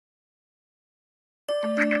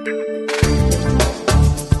Facebook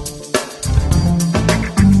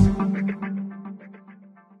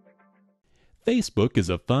is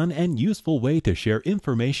a fun and useful way to share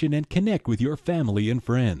information and connect with your family and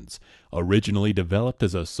friends. Originally developed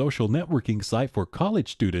as a social networking site for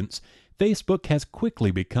college students, Facebook has quickly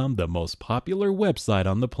become the most popular website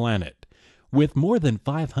on the planet. With more than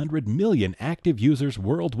 500 million active users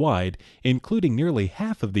worldwide, including nearly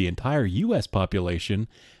half of the entire U.S. population,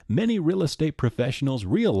 many real estate professionals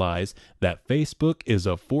realize that Facebook is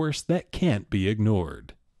a force that can't be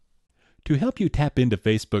ignored. To help you tap into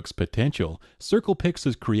Facebook's potential, CirclePix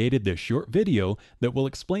has created this short video that will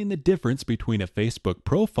explain the difference between a Facebook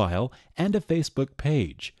profile and a Facebook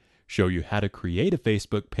page, show you how to create a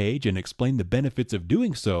Facebook page and explain the benefits of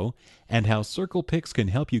doing so, and how CirclePix can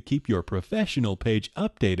help you keep your professional page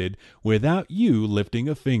updated without you lifting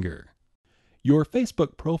a finger. Your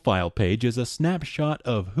Facebook profile page is a snapshot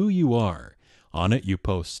of who you are. On it, you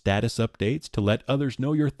post status updates to let others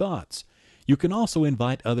know your thoughts. You can also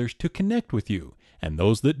invite others to connect with you, and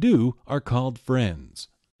those that do are called friends.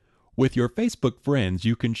 With your Facebook friends,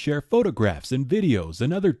 you can share photographs and videos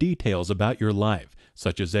and other details about your life,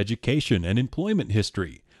 such as education and employment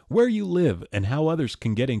history, where you live, and how others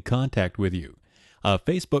can get in contact with you. A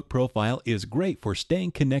Facebook profile is great for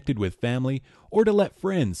staying connected with family or to let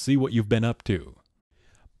friends see what you've been up to.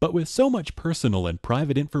 But with so much personal and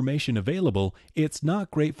private information available, it's not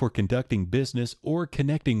great for conducting business or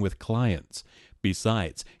connecting with clients.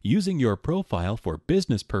 Besides, using your profile for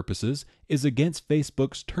business purposes is against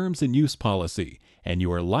Facebook's terms and use policy, and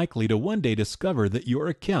you are likely to one day discover that your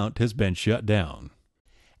account has been shut down.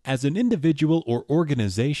 As an individual or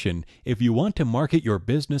organization, if you want to market your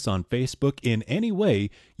business on Facebook in any way,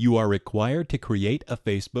 you are required to create a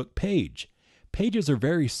Facebook page. Pages are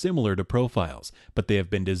very similar to profiles, but they have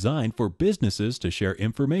been designed for businesses to share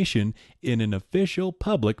information in an official,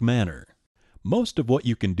 public manner. Most of what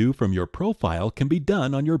you can do from your profile can be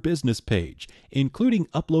done on your business page, including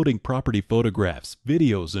uploading property photographs,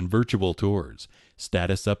 videos, and virtual tours.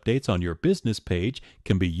 Status updates on your business page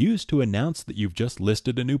can be used to announce that you've just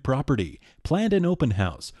listed a new property, planned an open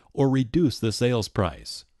house, or reduce the sales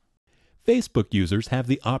price. Facebook users have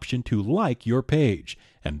the option to like your page,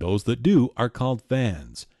 and those that do are called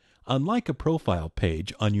fans. Unlike a profile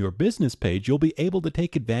page, on your business page you'll be able to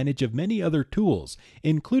take advantage of many other tools,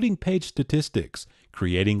 including page statistics,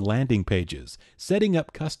 creating landing pages, setting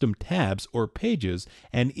up custom tabs or pages,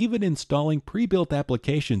 and even installing pre-built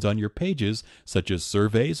applications on your pages such as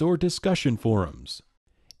surveys or discussion forums.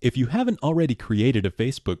 If you haven't already created a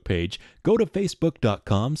Facebook page, go to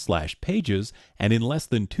facebook.com/pages, and in less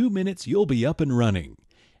than 2 minutes you'll be up and running.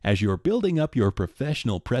 As you're building up your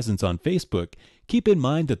professional presence on Facebook, keep in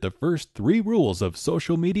mind that the first 3 rules of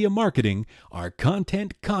social media marketing are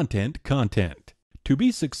content, content, content. To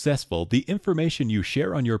be successful, the information you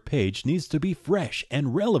share on your page needs to be fresh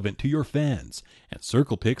and relevant to your fans, and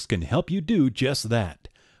CirclePix can help you do just that.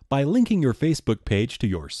 By linking your Facebook page to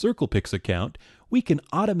your CirclePix account, we can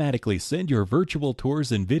automatically send your virtual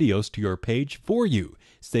tours and videos to your page for you,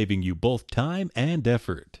 saving you both time and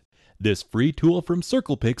effort. This free tool from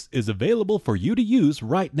CirclePix is available for you to use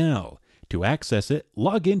right now. To access it,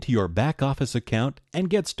 log into your back office account and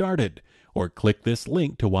get started, or click this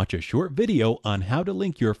link to watch a short video on how to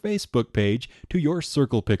link your Facebook page to your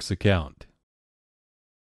CirclePix account.